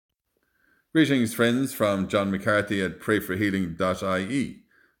Greetings, friends, from John McCarthy at prayforhealing.ie.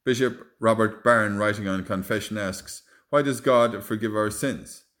 Bishop Robert Barron, writing on confession, asks, "Why does God forgive our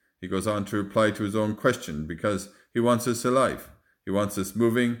sins?" He goes on to reply to his own question: because he wants us alive. He wants us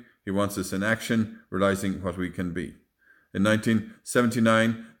moving. He wants us in action, realizing what we can be. In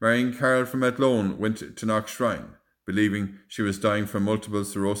 1979, Marion Carroll from Athlone went to Knock Shrine, believing she was dying from multiple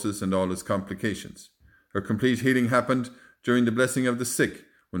sclerosis and all its complications. Her complete healing happened during the blessing of the sick,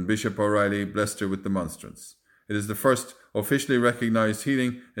 when Bishop O'Reilly blessed her with the monstrance. It is the first officially recognised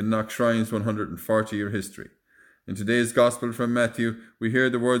healing in Knock Shrine's 140-year history. In today's Gospel from Matthew, we hear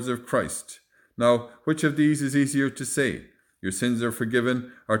the words of Christ. Now, which of these is easier to say, "Your sins are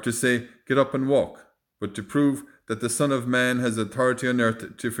forgiven," or to say, "Get up and walk"? But to prove that the Son of Man has authority on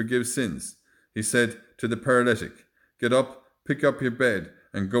earth to forgive sins, he said to the paralytic, "Get up, pick up your bed,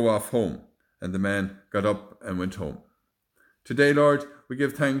 and go off home." And the man got up and went home. Today, Lord, we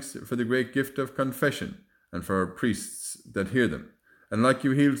give thanks for the great gift of confession and for our priests that hear them. And like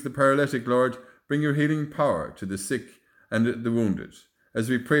you healed the paralytic, Lord, bring your healing power to the sick and the wounded. As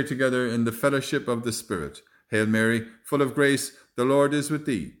we pray together in the fellowship of the Spirit, Hail Mary, full of grace, the Lord is with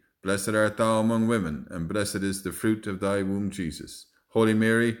thee. Blessed art thou among women, and blessed is the fruit of thy womb, Jesus. Holy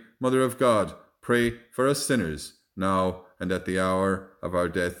Mary, Mother of God, pray for us sinners, now and at the hour of our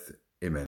death. Amen.